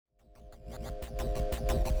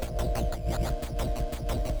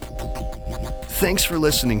Thanks for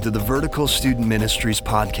listening to the Vertical Student Ministries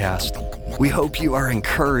podcast. We hope you are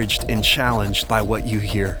encouraged and challenged by what you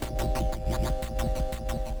hear.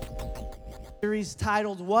 Series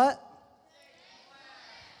titled what?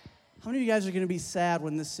 How many of you guys are going to be sad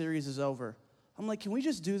when this series is over? I'm like, can we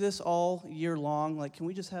just do this all year long? Like, can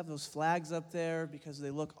we just have those flags up there because they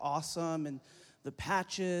look awesome and the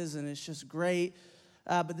patches and it's just great?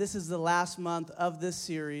 But this is the last month of this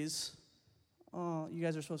series. Oh, you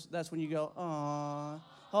guys are supposed to, that's when you go, aw.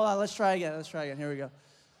 Hold on, let's try again. Here we go.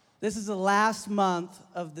 This is the last month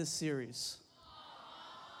of this series.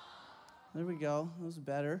 There we go. It was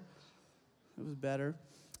better.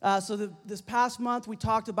 This past month, we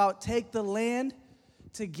talked about take the land,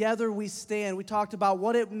 together we stand. We talked about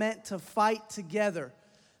what it meant to fight together.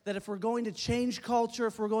 That if we're going to change culture,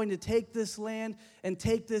 if we're going to take this land and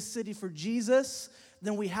take this city for Jesus,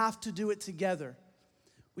 then we have to do it together.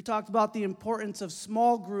 We talked about the importance of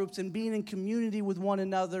small groups and being in community with one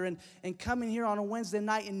another and coming here on a Wednesday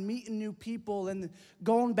night and meeting new people and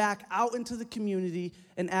going back out into the community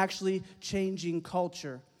and actually changing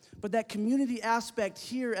culture. But that community aspect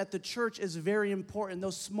here at the church is very important.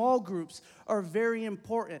 Those small groups are very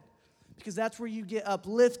important because that's where you get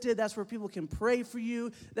uplifted. That's where people can pray for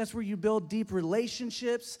you. That's where you build deep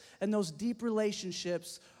relationships. And those deep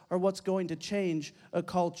relationships are what's going to change a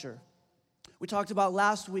culture. We talked about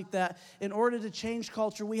last week that in order to change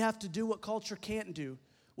culture, we have to do what culture can't do,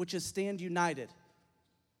 which is stand united.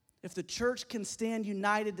 If the church can stand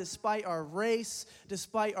united despite our race,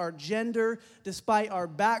 despite our gender, despite our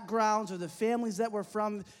backgrounds or the families that we're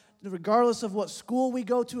from, regardless of what school we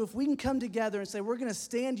go to, if we can come together and say we're going to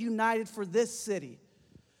stand united for this city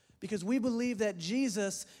because we believe that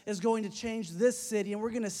Jesus is going to change this city and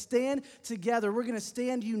we're going to stand together, we're going to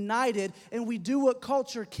stand united and we do what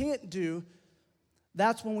culture can't do,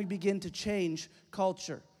 that's when we begin to change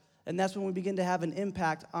culture. And that's when we begin to have an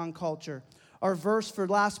impact on culture. Our verse for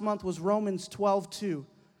last month was Romans 12:2.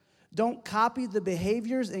 Don't copy the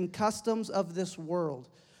behaviors and customs of this world,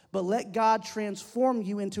 but let God transform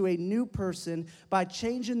you into a new person by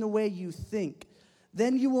changing the way you think.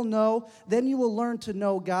 Then you will learn to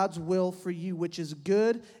know God's will for you, which is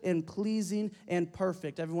good and pleasing and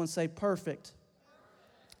perfect. Everyone say perfect.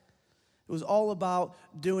 It was all about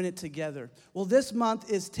doing it together. Well, this month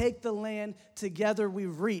is Take the Land, Together We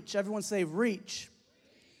Reach. Everyone say reach.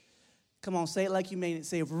 Come on, say it like you mean it.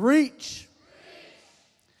 Say reach.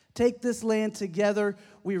 Take this land, together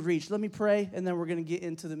we reach. Let me pray, and then we're going to get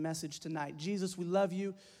into the message tonight. Jesus, we love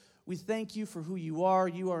you. We thank you for who you are.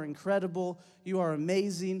 You are incredible. You are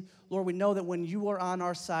amazing. Lord, we know that when you are on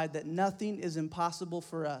our side, that nothing is impossible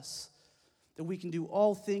for us. That we can do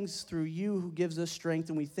all things through you who gives us strength,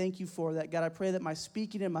 and we thank you for that. God, I pray that my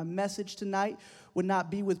speaking and my message tonight would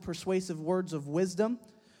not be with persuasive words of wisdom,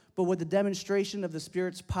 but with the demonstration of the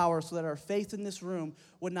Spirit's power so that our faith in this room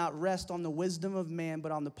would not rest on the wisdom of man,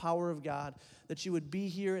 but on the power of God, that you would be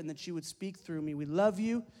here and that you would speak through me. We love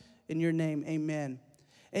you. In your name, amen.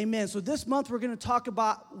 Amen. So this month we're going to talk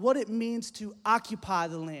about what it means to occupy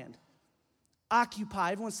the land.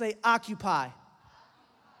 Occupy. Everyone say occupy.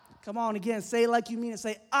 Come on again, say it like you mean it.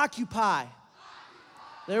 Say occupy.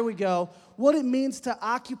 There we go. What it means to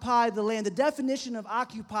occupy the land. The definition of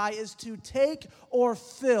occupy is to take or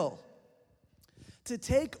fill. To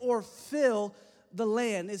take or fill the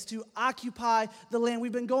land is to occupy the land.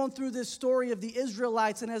 We've been going through this story of the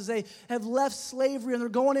Israelites, and as they have left slavery and they're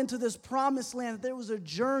going into this promised land, there was a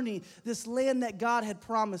journey, this land that God had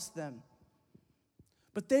promised them.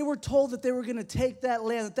 But they were told that they were going to take that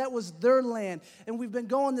land, that was their land. And we've been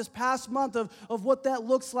going this past month of what that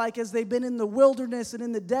looks like as they've been in the wilderness and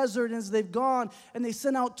in the desert, and as they've gone, and they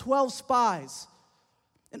sent out 12 spies.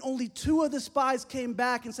 And only 2 of the spies came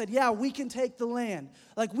back and said, yeah, we can take the land.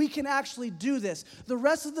 Like, we can actually do this. The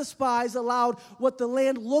rest of the spies allowed what the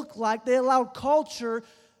land looked like. They allowed culture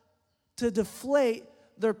to deflate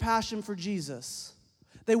their passion for Jesus.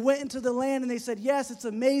 They went into the land and they said, yes, it's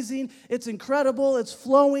amazing, it's incredible, it's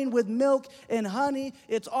flowing with milk and honey,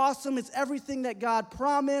 it's awesome, it's everything that God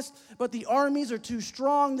promised, but the armies are too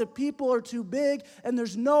strong, the people are too big, and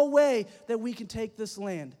there's no way that we can take this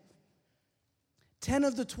land. 10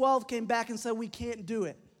 of the 12 came back and said, we can't do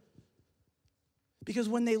it. Because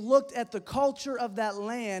when they looked at the culture of that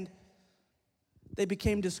land, they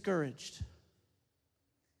became discouraged.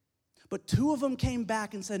 But 2 of them came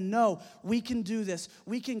back and said, no, we can do this.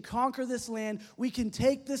 We can conquer this land. We can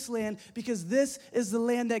take this land because this is the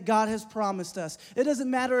land that God has promised us. It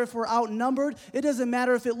doesn't matter if we're outnumbered. It doesn't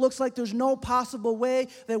matter if it looks like there's no possible way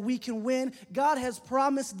that we can win. God has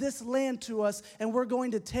promised this land to us, and we're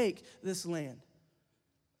going to take this land.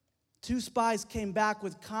 2 spies came back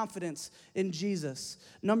with confidence in Jesus.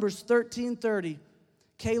 Numbers 13:30,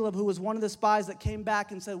 Caleb, who was one of the spies that came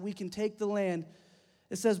back and said, we can take the land.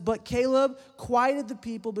 It says, but Caleb quieted the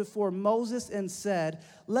people before Moses and said,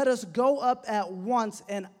 let us go up at once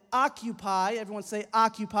and occupy. Everyone say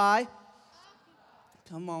occupy.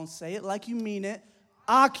 Come on, say it like you mean it.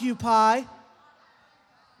 Occupy.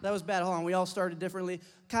 That was bad. Hold on. We all started differently.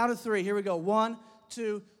 Count of 3. Here we go. 1,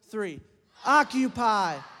 2, 3.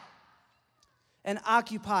 Occupy. And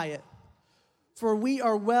occupy it. For we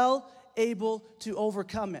are well able to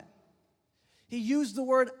overcome it. He used the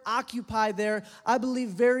word occupy there, I believe,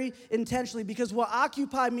 very intentionally, because what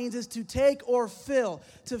occupy means is to take or fill,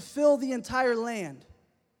 to fill the entire land.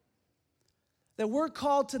 That we're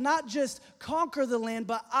called to not just conquer the land,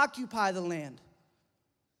 but occupy the land.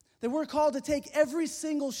 That we're called to take every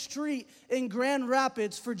single street in Grand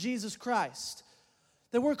Rapids for Jesus Christ.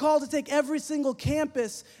 That we're called to take every single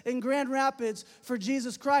campus in Grand Rapids for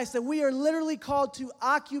Jesus Christ. That we are literally called to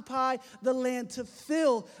occupy the land, to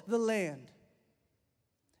fill the land.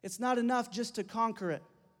 It's not enough just to conquer it.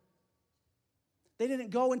 They didn't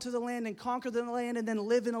go into the land and conquer the land and then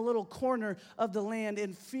live in a little corner of the land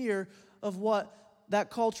in fear of what that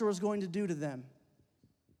culture was going to do to them.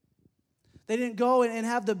 They didn't go and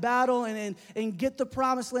have the battle and get the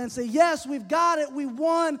promised land and say, yes, we've got it, we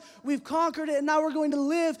won, we've conquered it, and now we're going to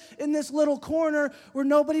live in this little corner where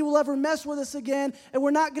nobody will ever mess with us again, and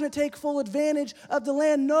we're not going to take full advantage of the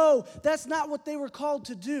land. No, that's not what they were called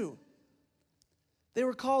to do. They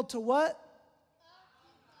were called to what?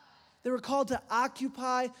 They were called to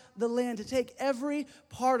occupy the land, to take every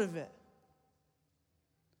part of it.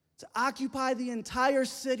 To occupy the entire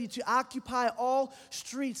city, to occupy all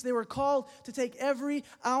streets. They were called to take every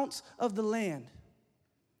ounce of the land,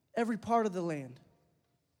 every part of the land.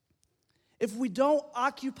 If we don't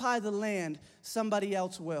occupy the land, somebody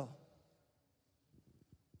else will.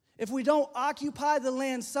 If we don't occupy the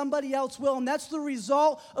land, somebody else will. And that's the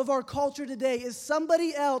result of our culture today, is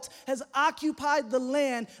somebody else has occupied the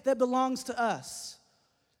land that belongs to us.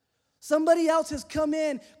 Somebody else has come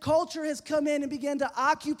in, culture has come in and began to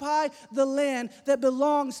occupy the land that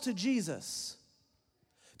belongs to Jesus.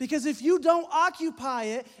 Because if you don't occupy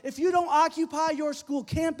it, if you don't occupy your school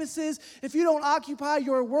campuses, if you don't occupy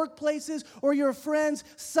your workplaces or your friends,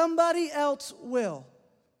 somebody else will.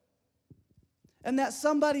 And that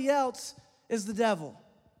somebody else is the devil.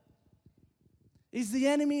 He's the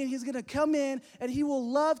enemy, and he's going to come in, and he will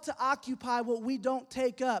love to occupy what we don't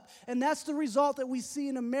take up. And that's the result that we see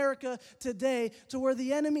in America today, to where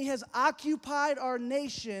the enemy has occupied our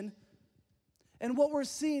nation. And what we're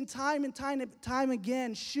seeing time and time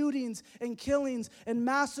again, shootings and killings and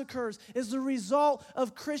massacres, is the result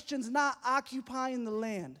of Christians not occupying the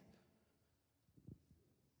land.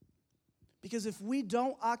 Because if we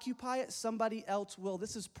don't occupy it, somebody else will.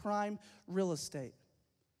 This is prime real estate.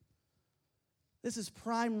 This is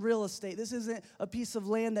prime real estate. This isn't a piece of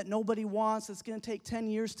land that nobody wants that's going to take 10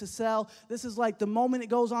 years to sell. This is like the moment it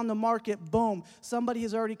goes on the market, boom, somebody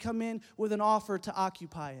has already come in with an offer to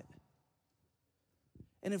occupy it.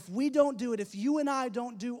 And if we don't do it, if you and I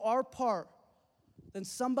don't do our part, then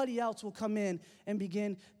somebody else will come in and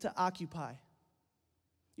begin to occupy.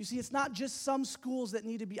 You see, it's not just some schools that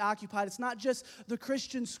need to be occupied. It's not just the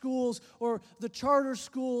Christian schools or the charter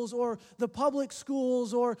schools or the public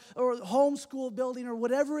schools or homeschool building or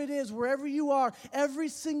whatever it is, wherever you are. Every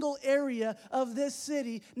single area of this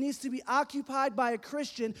city needs to be occupied by a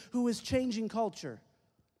Christian who is changing culture.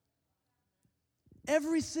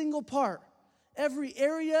 Every single part. Every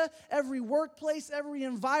area, every workplace, every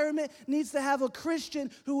environment needs to have a Christian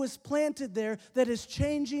who is planted there that is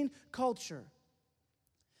changing culture.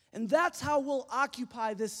 And that's how we'll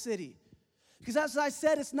occupy this city. Because as I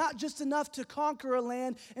said, it's not just enough to conquer a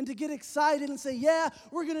land and to get excited and say, yeah,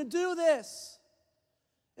 we're going to do this.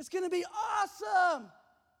 It's going to be awesome.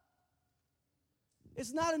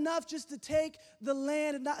 It's not enough just to take the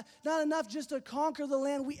land and not enough just to conquer the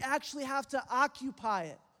land. We actually have to occupy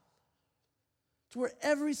it. To where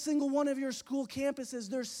every single one of your school campuses,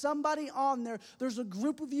 there's somebody on there, there's a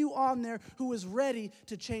group of you on there who is ready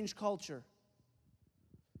to change culture.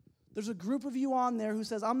 There's a group of you on there who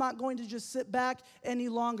says, I'm not going to just sit back any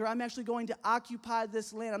longer. I'm actually going to occupy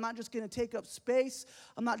this land. I'm not just going to take up space.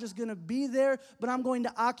 I'm not just going to be there, but I'm going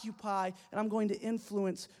to occupy and I'm going to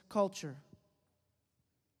influence culture.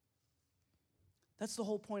 That's the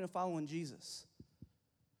whole point of following Jesus.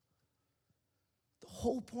 The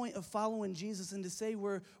whole point of following Jesus and to say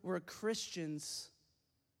we're Christians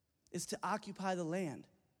is to occupy the land.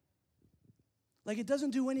 Like, it doesn't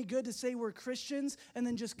do any good to say we're Christians and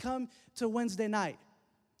then just come to Wednesday night.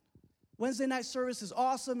 Wednesday night service is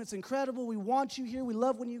awesome. It's incredible. We want you here. We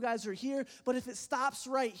love when you guys are here. But if it stops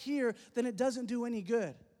right here, then it doesn't do any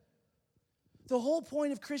good. The whole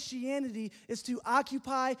point of Christianity is to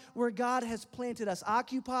occupy where God has planted us.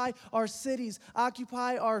 Occupy our cities,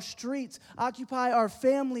 occupy our streets, occupy our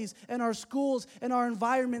families and our schools and our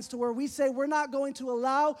environments to where we say we're not going to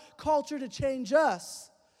allow culture to change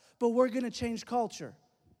us, but we're going to change culture.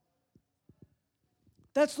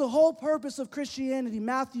 That's the whole purpose of Christianity.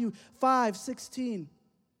 Matthew 5:16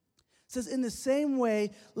 says, "In the same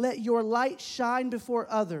way, let your light shine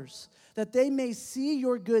before others, that they may see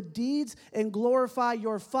your good deeds and glorify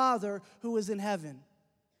your Father who is in heaven."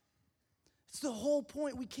 It's the whole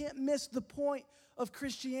point. We can't miss the point of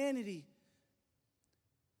Christianity.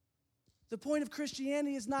 The point of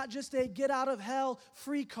Christianity is not just a get out of hell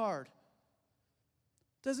free card.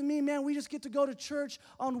 Doesn't mean, man, we just get to go to church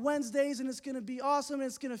on Wednesdays and it's going to be awesome and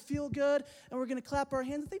it's going to feel good and we're going to clap our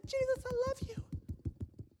hands and say, Jesus, I love you.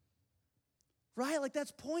 Right? Like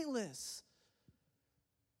that's pointless.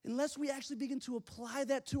 Unless we actually begin to apply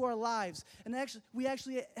that to our lives. And we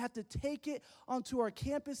actually have to take it onto our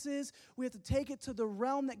campuses. We have to take it to the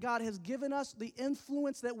realm that God has given us, the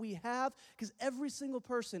influence that we have. Because every single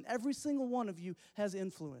person, every single one of you has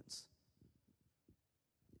influence.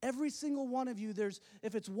 Every single one of you,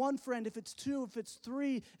 if it's one friend, if it's two, if it's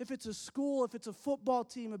three, if it's a school, if it's a football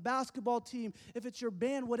team, a basketball team, if it's your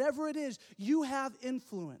band, whatever it is, you have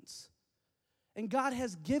influence. And God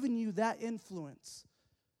has given you that influence.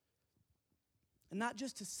 And not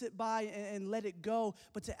just to sit by and let it go,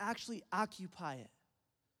 but to actually occupy it.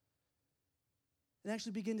 And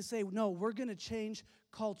actually begin to say, no, we're going to change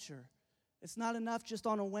culture. It's not enough just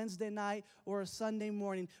on a Wednesday night or a Sunday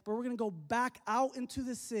morning, but we're going to go back out into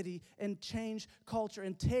the city and change culture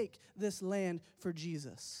and take this land for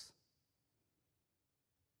Jesus.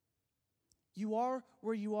 You are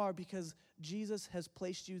where you are because Jesus has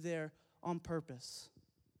placed you there on purpose.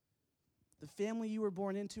 The family you were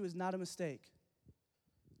born into is not a mistake.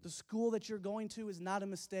 The school that you're going to is not a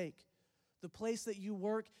mistake. The place that you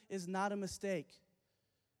work is not a mistake.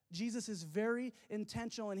 Jesus is very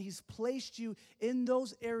intentional, and he's placed you in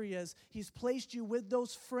those areas. He's placed you with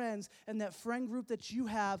those friends and that friend group that you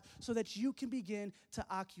have so that you can begin to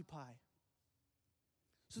occupy.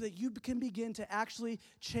 So that you can begin to actually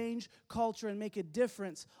change culture and make a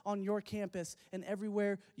difference on your campus and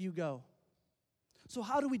everywhere you go. So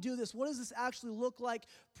how do we do this? What does this actually look like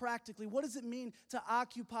practically? What does it mean to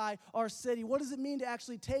occupy our city? What does it mean to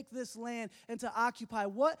actually take this land and to occupy?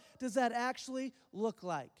 What does that actually look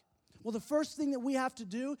like? Well, the first thing that we have to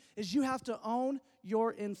do is you have to own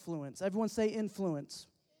your influence. Everyone say influence.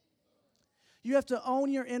 You have to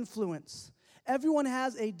own your influence. Everyone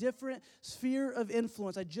has a different sphere of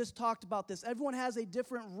influence. I just talked about this. Everyone has a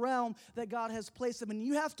different realm that God has placed them in.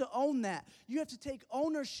 You have to own that. You have to take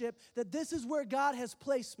ownership that this is where God has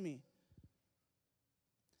placed me.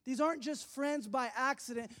 These aren't just friends by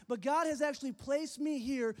accident, but God has actually placed me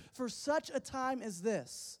here for such a time as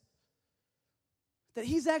this. That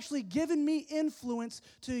he's actually given me influence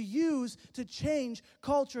to use to change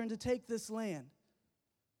culture and to take this land.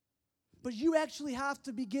 But you actually have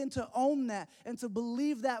to begin to own that and to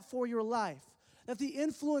believe that for your life. That the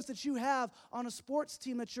influence that you have on a sports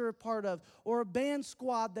team that you're a part of or a band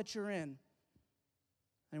squad that you're in.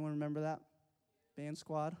 Anyone remember that? Band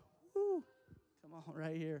squad? Woo. Come on,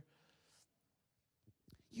 right here.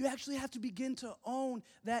 You actually have to begin to own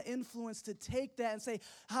that influence, to take that and say,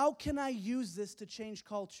 how can I use this to change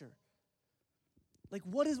culture? Like,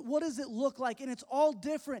 what does it look like? And it's all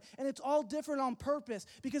different, and it's all different on purpose.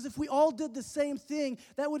 Because if we all did the same thing,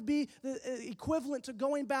 that would be the equivalent to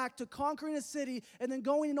going back to conquering a city and then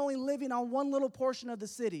going and only living on one little portion of the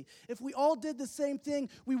city. If we all did the same thing,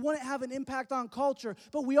 we wouldn't have an impact on culture.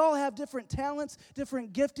 But we all have different talents,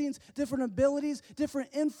 different giftings, different abilities,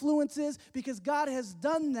 different influences, because God has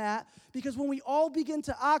done that. Because when we all begin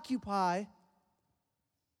to occupy,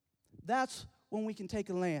 that's when we can take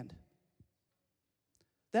a land.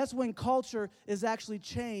 That's when culture is actually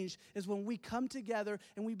changed, is when we come together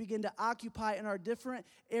and we begin to occupy in our different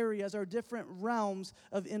areas, our different realms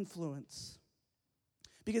of influence.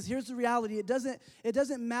 Because here's the reality, it doesn't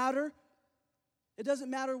matter. It doesn't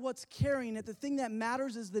matter what's carrying it. The thing that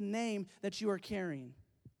matters is the name that you are carrying.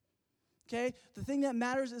 Okay? The thing that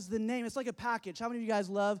matters is the name. It's like a package. How many of you guys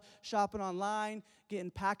love shopping online, getting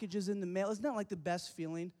packages in the mail? Isn't that like the best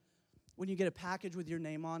feeling when you get a package with your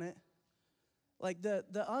name on it? Like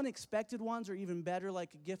the unexpected ones are even better,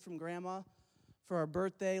 like a gift from grandma for our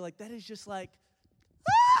birthday. Like that is just like,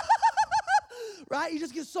 right? You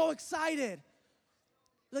just get so excited.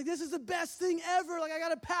 Like this is the best thing ever. Like I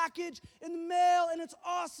got a package in the mail and it's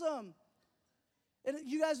awesome. And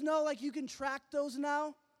you guys know, like, you can track those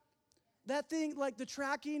now. That thing, like, the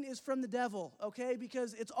tracking is from the devil, okay?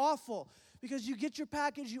 Because it's awful. Because you get your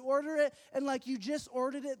package, you order it, and, like, you just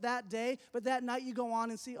ordered it that day, but that night you go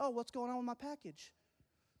on and see, oh, what's going on with my package?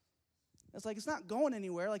 It's like, it's not going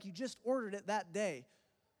anywhere. Like, you just ordered it that day,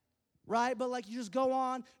 right? But, like, you just go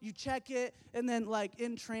on, you check it, and then, like,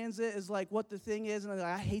 in transit is, like, what the thing is. And I'm like,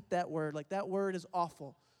 I hate that word. Like, that word is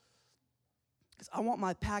awful. Because I want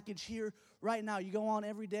my package here right now. You go on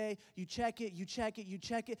every day, you check it, you check it, you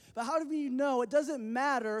check it. But how do you know it doesn't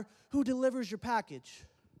matter who delivers your package?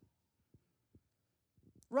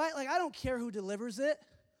 Right? Like, I don't care who delivers it.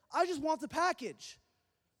 I just want the package.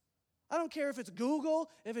 I don't care if it's Google,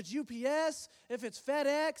 if it's UPS, if it's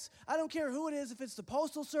FedEx. I don't care who it is, if it's the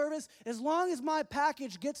Postal Service. As long as my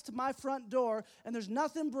package gets to my front door and there's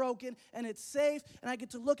nothing broken and it's safe and I get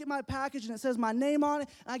to look at my package and it says my name on it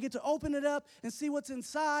and I get to open it up and see what's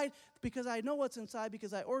inside because I know what's inside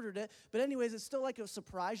because I ordered it. But anyways, it's still like a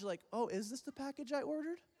surprise. You're like, oh, is this the package I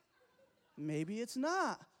ordered? Maybe it's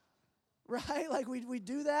not, right? Like we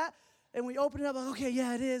do that and we open it up like, okay,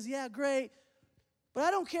 yeah, it is. Yeah, great. But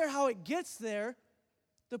I don't care how it gets there.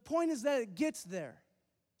 The point is that it gets there.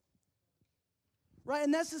 Right?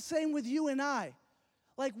 And that's the same with you and I.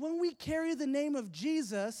 Like when we carry the name of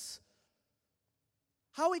Jesus,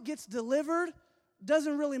 how it gets delivered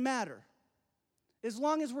doesn't really matter. As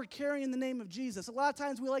long as we're carrying the name of Jesus. A lot of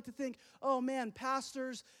times we like to think, oh man,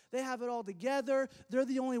 pastors, they have it all together. They're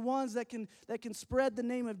the only ones that can spread the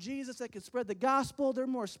name of Jesus, that can spread the gospel. They're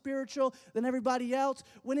more spiritual than everybody else.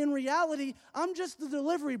 When in reality, I'm just the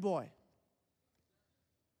delivery boy.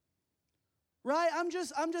 Right? I'm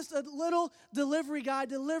just a little delivery guy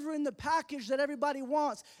delivering the package that everybody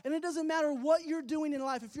wants. And it doesn't matter what you're doing in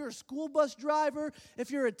life. If you're a school bus driver,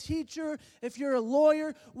 if you're a teacher, if you're a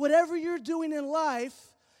lawyer, whatever you're doing in life,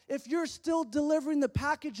 if you're still delivering the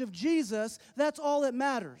package of Jesus, that's all that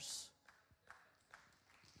matters.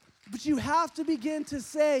 But you have to begin to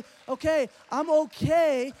say, okay, I'm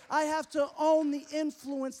okay. I have to own the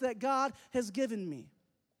influence that God has given me.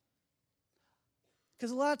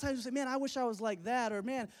 Because a lot of times you say, man, I wish I was like that, or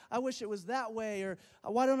man, I wish it was that way, or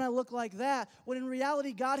why don't I look like that? When in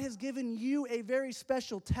reality, God has given you a very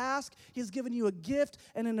special task. He has given you a gift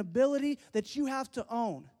and an ability that you have to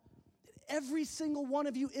own. Every single one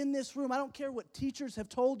of you in this room, I don't care what teachers have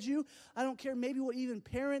told you. I don't care maybe what even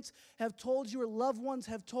parents have told you or loved ones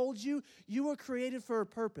have told you. You were created for a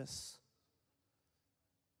purpose.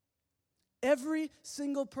 Every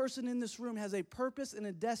single person in this room has a purpose and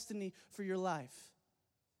a destiny for your life.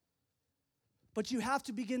 But you have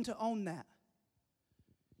to begin to own that.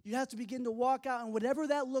 You have to begin to walk out, and whatever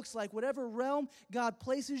that looks like, whatever realm God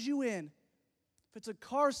places you in, if it's a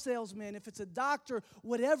car salesman, if it's a doctor,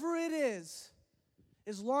 whatever it is,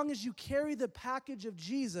 as long as you carry the package of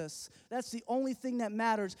Jesus, that's the only thing that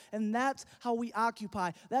matters, and that's how we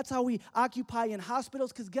occupy. That's how we occupy in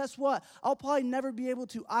hospitals, because guess what? I'll probably never be able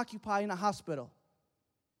to occupy in a hospital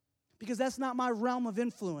because that's not my realm of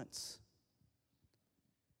influence.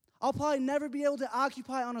 I'll probably never be able to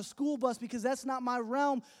occupy on a school bus because that's not my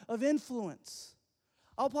realm of influence.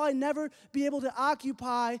 I'll probably never be able to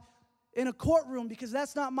occupy in a courtroom because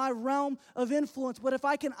that's not my realm of influence. But if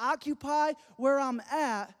I can occupy where I'm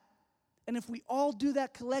at, and if we all do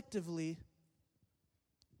that collectively,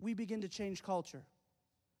 we begin to change culture.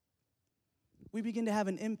 We begin to have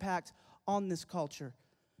an impact on this culture.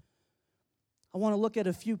 I want to look at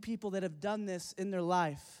a few people that have done this in their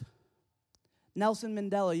life. Nelson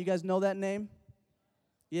Mandela, you guys know that name?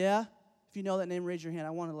 Yeah? If you know that name, raise your hand. I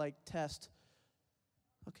want to, test.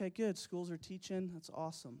 Okay, good. Schools are teaching. That's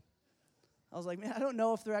awesome. I was like, man, I don't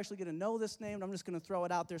know if they're actually going to know this name, but I'm just going to throw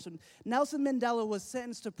it out there. So Nelson Mandela was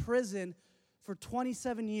sentenced to prison for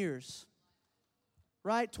 27 years.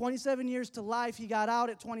 Right? 27 years to life. He got out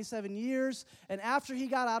at 27 years. And after he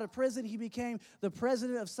got out of prison, he became the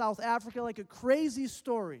president of South Africa. Like a crazy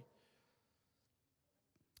story.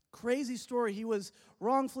 Crazy story. He was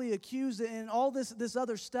wrongfully accused and all this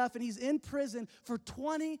other stuff, and he's in prison for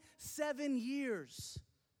 27 years.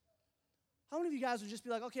 How many of you guys would just be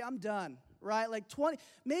like, okay, I'm done, right?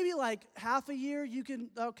 Maybe half a year you can,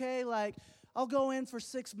 okay, I'll go in for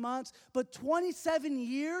 6 months, but 27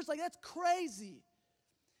 years, that's crazy.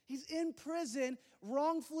 He's in prison,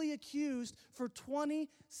 wrongfully accused for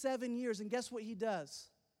 27 years, and guess what he does?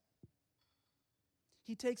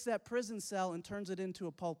 He takes that prison cell and turns it into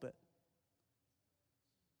a pulpit.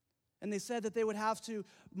 And they said that they would have to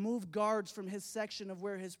move guards from his section of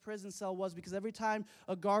where his prison cell was because every time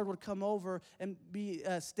a guard would come over and be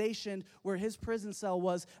stationed where his prison cell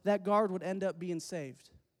was, that guard would end up being saved.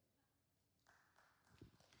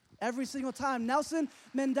 Every single time. Nelson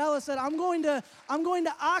Mandela said, I'm going to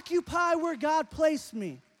occupy where God placed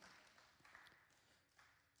me.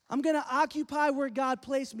 I'm going to occupy where God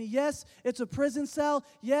placed me. Yes, it's a prison cell.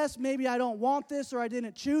 Yes, maybe I don't want this or I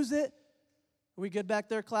didn't choose it. Are we good back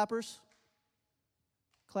there, clappers?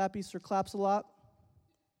 Clappies or claps a lot?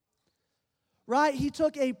 Right? He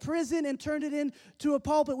took a prison and turned it into a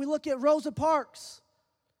pulpit. We look at Rosa Parks.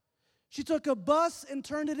 She took a bus and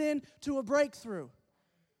turned it into a breakthrough.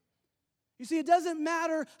 You see, it doesn't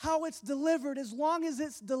matter how it's delivered. As long as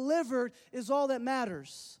it's delivered is all that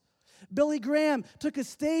matters. Billy Graham took a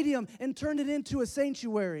stadium and turned it into a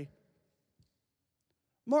sanctuary.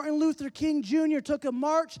 Martin Luther King Jr. took a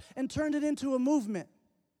march and turned it into a movement.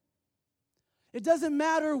 It doesn't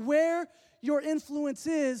matter where your influence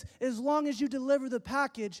is as long as you deliver the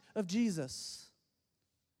package of Jesus.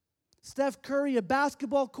 Steph Curry, a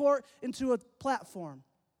basketball court into a platform.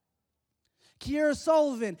 Kiera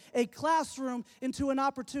Sullivan, a classroom into an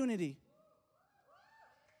opportunity.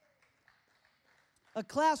 A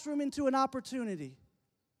classroom into an opportunity.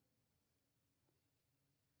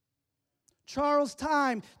 Charles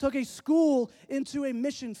Time took a school into a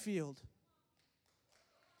mission field.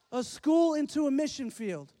 A school into a mission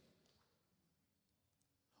field.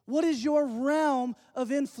 What is your realm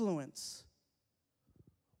of influence?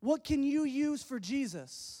 What can you use for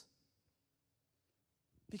Jesus?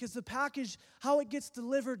 Because the package, how it gets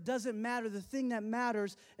delivered doesn't matter. The thing that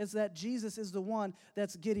matters is that Jesus is the one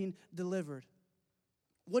that's getting delivered.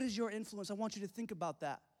 What is your influence? I want you to think about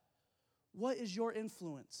that. What is your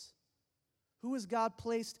influence? Who has God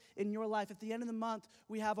placed in your life? At the end of the month,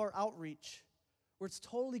 we have our outreach, where it's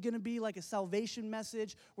totally going to be like a salvation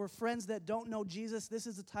message, where friends that don't know Jesus, this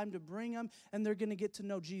is the time to bring them, and they're going to get to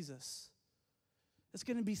know Jesus. It's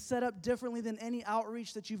going to be set up differently than any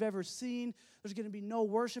outreach that you've ever seen. There's going to be no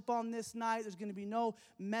worship on this night. There's going to be no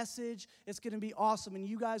message. It's going to be awesome, and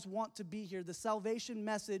you guys want to be here. The salvation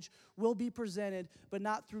message will be presented, but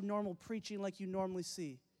not through normal preaching like you normally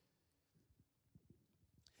see.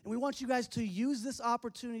 And we want you guys to use this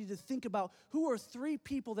opportunity to think about who are 3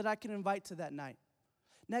 people that I can invite to that night.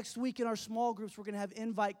 Next week in our small groups, we're going to have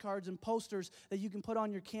invite cards and posters that you can put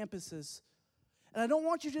on your campuses. And I don't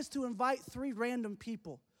want you just to invite 3 random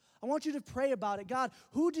people. I want you to pray about it. God,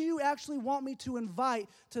 who do you actually want me to invite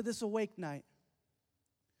to this Awake night?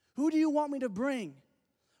 Who do you want me to bring?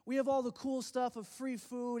 We have all the cool stuff of free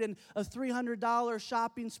food and a $300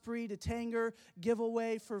 shopping spree to Tanger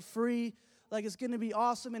giveaway for free. Like, it's going to be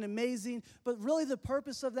awesome and amazing. But really the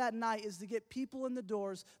purpose of that night is to get people in the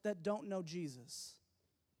doors that don't know Jesus.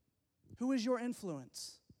 Who is your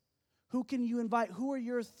influence? Who can you invite? Who are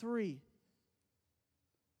your 3?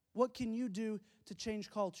 What can you do to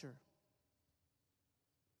change culture?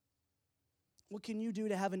 What can you do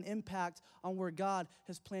to have an impact on where God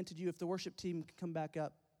has planted you? If the worship team can come back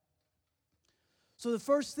up. So the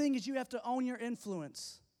first thing is you have to own your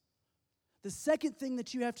influence. The second thing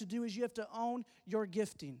that you have to do is you have to own your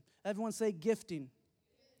gifting. Everyone say gifting.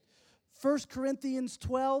 1 Corinthians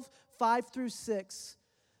 12, 5 through 6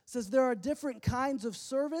 says there are different kinds of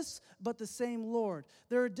service, but the same Lord.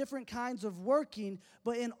 There are different kinds of working,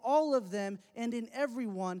 but in all of them and in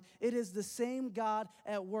everyone, it is the same God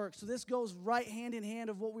at work. So this goes right hand in hand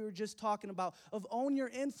of what we were just talking about, of own your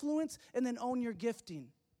influence and then own your gifting.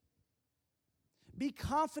 Be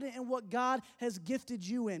confident in what God has gifted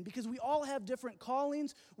you in, because we all have different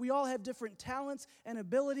callings. We all have different talents and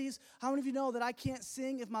abilities. How many of you know that I can't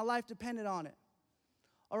sing if my life depended on it?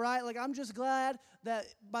 All right, like I'm just glad that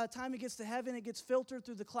by the time it gets to heaven, it gets filtered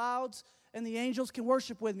through the clouds and the angels can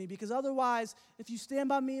worship with me, because otherwise, if you stand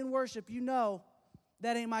by me in worship, you know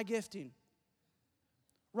that ain't my gifting.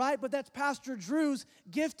 Right? But that's Pastor Drew's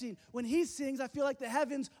gifting. When he sings, I feel like the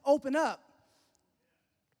heavens open up.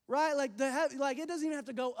 Right? Like it doesn't even have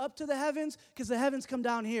to go up to the heavens, because the heavens come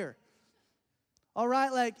down here. All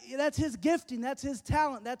right? Like, that's his gifting. That's his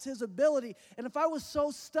talent. That's his ability. And if I was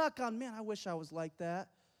so stuck on, man, I wish I was like that.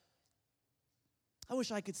 I wish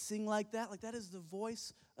I could sing like that. Like, that is the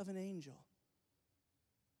voice of an angel.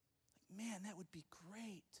 Like, man, that would be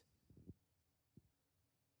great.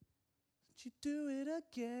 Would you do it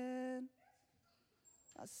again?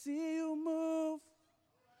 I see you move.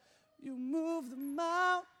 You move the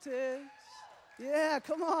mountains. Yeah,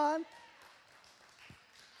 come on.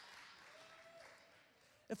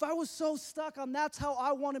 If I was so stuck on that's how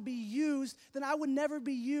I want to be used, then I would never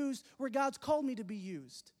be used where God's called me to be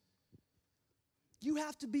used. You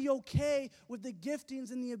have to be okay with the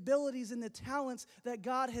giftings and the abilities and the talents that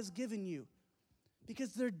God has given you,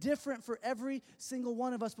 because they're different for every single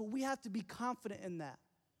one of us, but we have to be confident in that.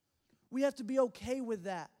 We have to be okay with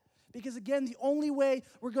that, Because again, the only way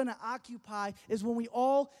we're going to occupy is when we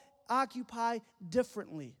all occupy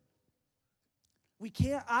differently. We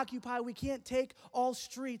can't occupy, we can't take all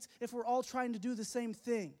streets if we're all trying to do the same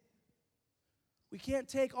thing. We can't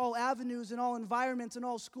take all avenues and all environments and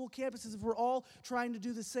all school campuses if we're all trying to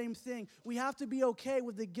do the same thing. We have to be okay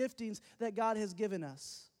with the giftings that God has given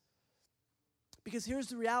us. Because here's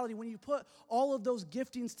the reality, when you put all of those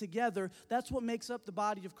giftings together, that's what makes up the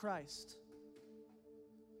body of Christ.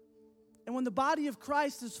 And when the body of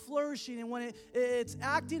Christ is flourishing and when it's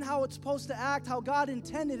acting how it's supposed to act, how God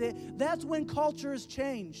intended it, that's when culture is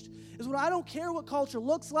changed. Is when I don't care what culture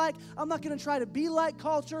looks like. I'm not going to try to be like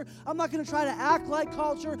culture. I'm not going to try to act like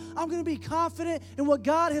culture. I'm going to be confident in what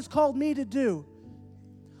God has called me to do.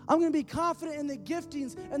 I'm going to be confident in the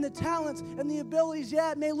giftings and the talents and the abilities.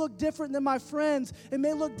 Yeah, it may look different than my friends. It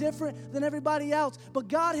may look different than everybody else. But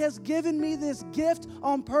God has given me this gift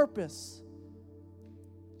on purpose.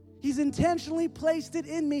 He's intentionally placed it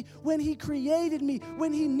in me when He created me,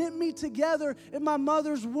 when He knit me together in my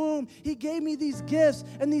mother's womb. He gave me these gifts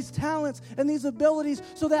and these talents and these abilities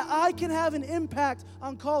so that I can have an impact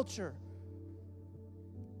on culture.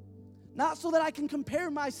 Not so that I can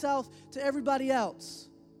compare myself to everybody else,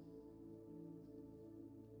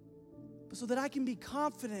 but so that I can be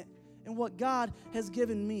confident in what God has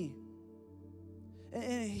given me.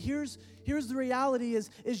 And here's the reality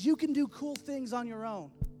is you can do cool things on your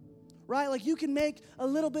own. Right? Like you can make a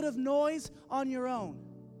little bit of noise on your own.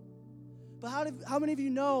 But how many of you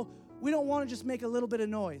know we don't want to just make a little bit of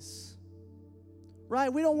noise?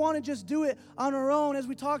 Right? We don't want to just do it on our own. As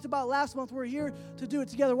we talked about last month, we're here to do it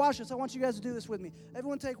together. Watch this. I want you guys to do this with me.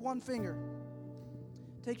 Everyone take one finger.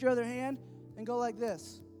 Take your other hand and go like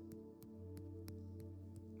this.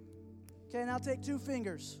 Okay, now take two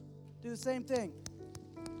fingers. Do the same thing.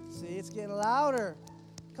 See, it's getting louder.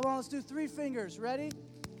 Come on, let's do 3 fingers. Ready?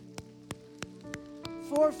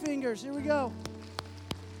 4 fingers, here we go.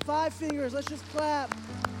 5 fingers, let's just clap.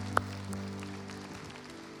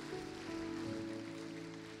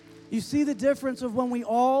 You see the difference of when we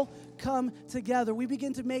all come together. We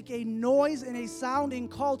begin to make a noise and a sound in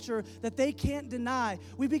culture that they can't deny.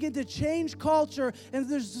 We begin to change culture, and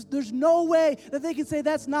there's no way that they can say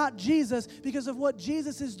that's not Jesus because of what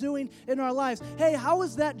Jesus is doing in our lives. Hey, how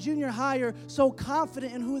is that junior higher so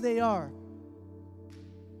confident in who they are?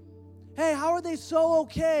 Hey, how are they so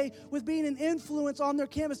okay with being an influence on their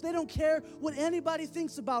campus? They don't care what anybody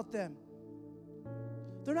thinks about them.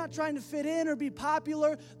 They're not trying to fit in or be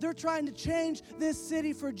popular. They're trying to change this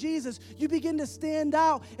city for Jesus. You begin to stand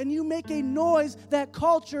out and you make a noise that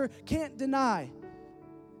culture can't deny.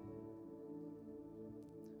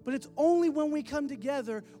 But it's only when we come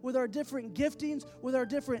together with our different giftings, with our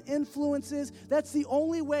different influences, that's the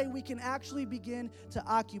only way we can actually begin to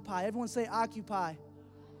occupy. Everyone say occupy.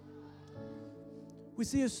 We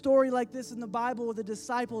see a story like this in the Bible with the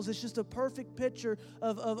disciples. It's just a perfect picture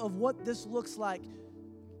of what this looks like.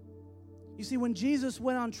 You see, when Jesus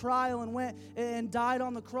went on trial and went and died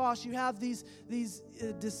on the cross, you have these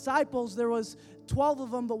disciples. There was 12 of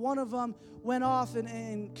them, but one of them went off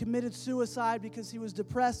and committed suicide because he was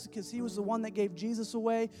depressed, because he was the one that gave Jesus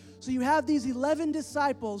away. So you have these 11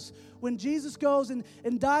 disciples. When Jesus goes and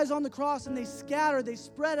dies on the cross, and they scatter, they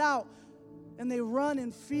spread out, and they run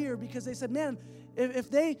in fear because they said, man, if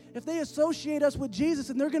they associate us with Jesus,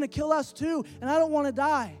 and they're going to kill us too, and I don't want to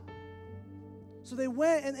die. So they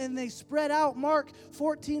went and they spread out. Mark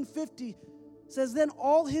 14:50 says, then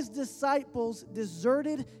all his disciples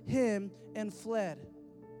deserted him and fled.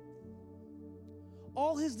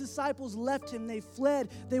 All his disciples left him. They fled.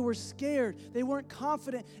 They were scared. They weren't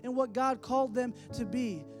confident in what God called them to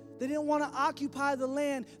be. They didn't want to occupy the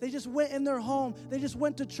land. They just went in their home. They just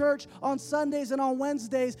went to church on Sundays and on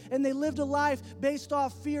Wednesdays, and they lived a life based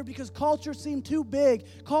off fear because culture seemed too big.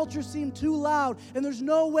 Culture seemed too loud, and there's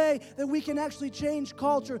no way that we can actually change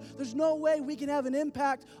culture. There's no way we can have an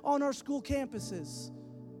impact on our school campuses.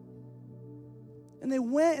 And they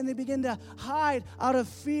went and they began to hide out of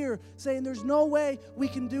fear, saying there's no way we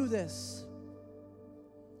can do this.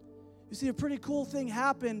 You see, a pretty cool thing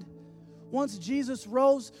happened once Jesus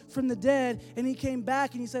rose from the dead and he came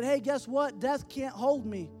back and he said, hey, guess what? Death can't hold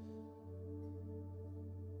me.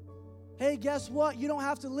 Hey, guess what? You don't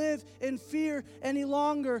have to live in fear any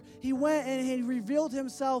longer. He went and he revealed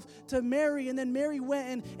himself to Mary, and then Mary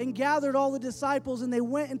went and gathered all the disciples, and they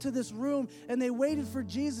went into this room and they waited for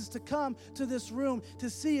Jesus to come to this room to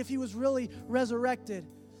see if he was really resurrected.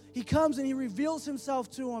 He comes and he reveals himself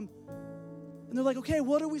to them, and they're like, okay,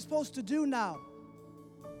 what are we supposed to do now?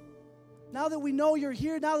 Now that we know you're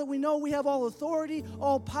here, now that we know we have all authority,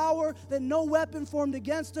 all power, that no weapon formed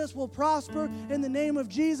against us will prosper in the name of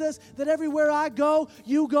Jesus, that everywhere I go,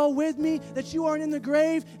 you go with me, that you aren't in the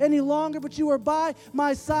grave any longer, but you are by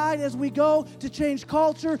my side as we go to change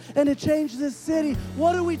culture and to change this city.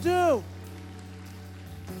 What do we do?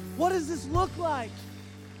 What does this look like?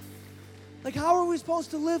 Like, how are we supposed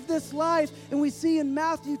to live this life? And we see in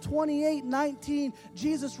Matthew 28:19,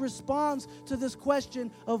 Jesus responds to this question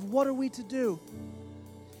of what are we to do?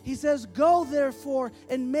 He says, "Go therefore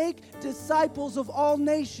and make disciples of all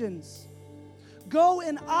nations. Go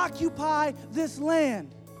and occupy this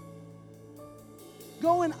land."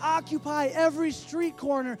 Go and occupy every street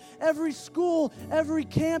corner, every school, every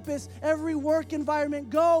campus, every work environment.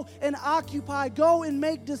 Go and occupy. Go and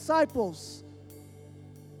make disciples.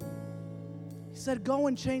 He said, go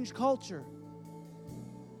and change culture.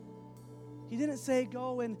 He didn't say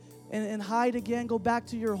go and hide again. Go back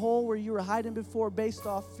to your hole where you were hiding before based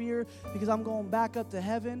off fear because I'm going back up to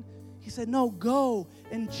heaven. He said, no, go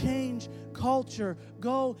and change culture.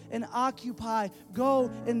 Go and occupy. Go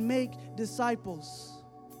and make disciples.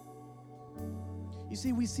 You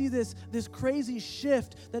see, we see this crazy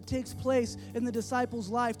shift that takes place in the disciples'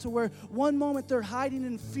 life to where one moment they're hiding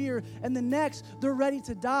in fear and the next they're ready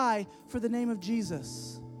to die for the name of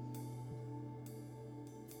Jesus.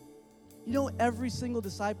 You know, every single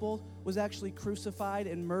disciple was actually crucified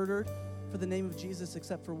and murdered for the name of Jesus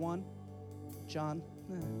except for one, John.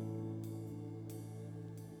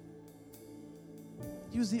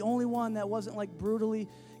 He was the only one that wasn't like brutally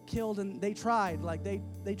killed, and they tried.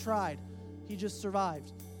 They tried. He just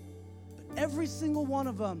survived. But every single one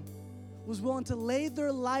of them was willing to lay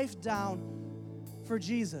their life down for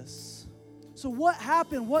Jesus. So what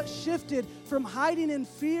happened? What shifted from hiding in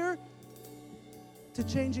fear to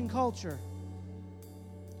changing culture?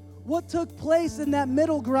 What took place in that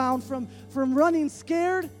middle ground from running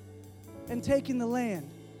scared and taking the land?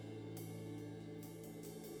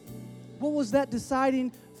 What was that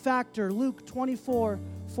deciding factor? Luke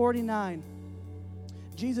 24:49.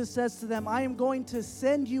 Jesus says to them, I am going to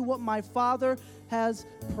send you what my Father has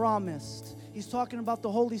promised. He's talking about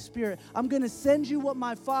the Holy Spirit. I'm going to send you what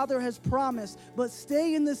my Father has promised, but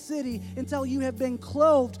stay in the city until you have been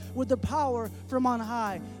clothed with the power from on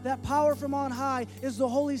high. That power from on high is the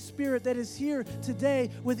Holy Spirit that is here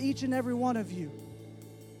today with each and every one of you.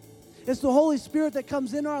 It's the Holy Spirit that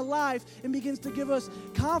comes in our life and begins to give us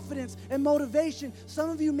confidence and motivation. Some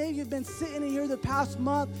of you maybe have been sitting in here the past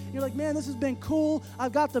month. You're like, man, this has been cool.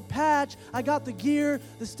 I've got the patch. I got the gear.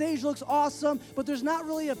 The stage looks awesome. But there's not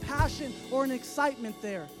really a passion or an excitement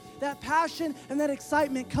there. That passion and that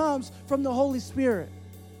excitement comes from the Holy Spirit.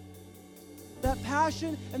 That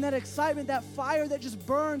passion and that excitement, that fire that just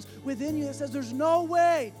burns within you that says there's no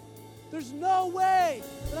way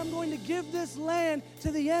that I'm going to give this land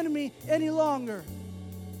to the enemy any longer.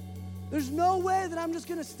 There's no way that I'm just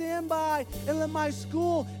going to stand by and let my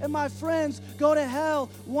school and my friends go to hell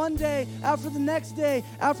one day after the next day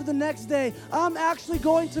after the next day. I'm actually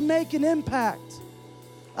going to make an impact.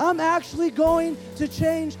 I'm actually going to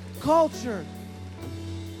change culture.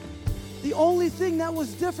 The only thing that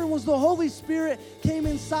was different was the Holy Spirit came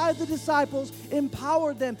inside the disciples,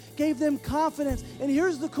 empowered them, gave them confidence. And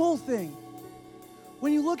here's the cool thing.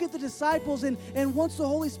 When you look at the disciples and once the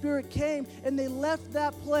Holy Spirit came and they left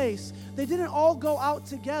that place, they didn't all go out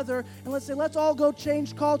together and let's all go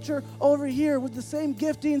change culture over here with the same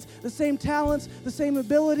giftings, the same talents, the same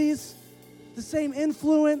abilities, the same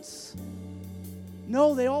influence.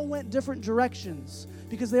 No, they all went different directions,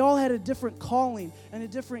 because they all had a different calling and a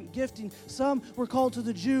different gifting. Some were called to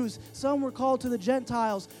the Jews. Some were called to the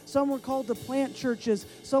Gentiles. Some were called to plant churches.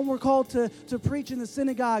 Some were called to preach in the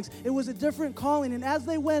synagogues. It was a different calling. And as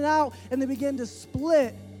they went out and they began to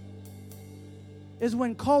split is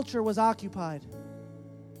when culture was occupied.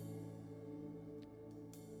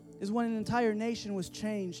 Is when an entire nation was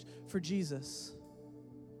changed for Jesus.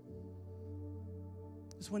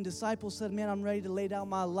 It's when disciples said, man, I'm ready to lay down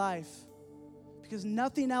my life, because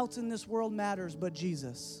nothing else in this world matters but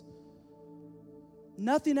Jesus.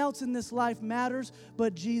 Nothing else in this life matters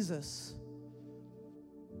but Jesus.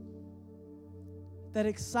 That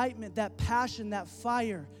excitement, that passion, that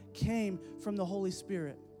fire came from the Holy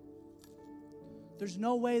Spirit. There's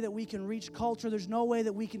no way that we can reach culture. There's no way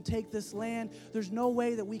that we can take this land. There's no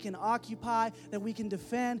way that we can occupy, that we can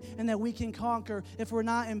defend, and that we can conquer if we're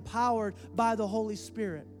not empowered by the Holy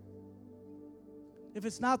Spirit. If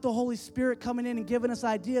it's not the Holy Spirit coming in and giving us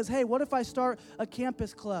ideas, hey, what if I start a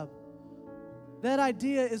campus club? That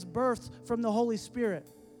idea is birthed from the Holy Spirit.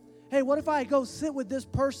 Hey, what if I go sit with this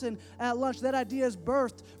person at lunch? That idea is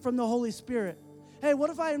birthed from the Holy Spirit. hey, what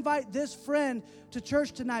if I invite this friend to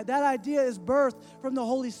church tonight? That idea is birthed from the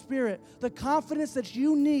Holy Spirit. The confidence that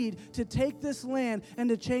you need to take this land and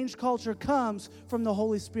to change culture comes from the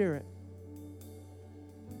Holy Spirit.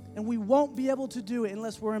 And we won't be able to do it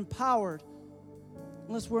unless we're empowered.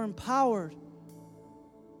 Unless we're empowered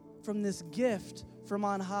from this gift from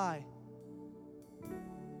on high,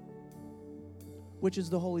 which is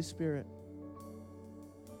the Holy Spirit.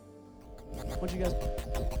 What you guys?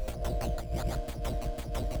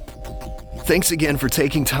 Thanks again for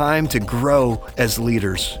taking time to grow as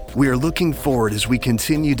leaders. We are looking forward as we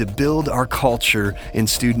continue to build our culture in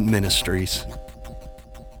student ministries.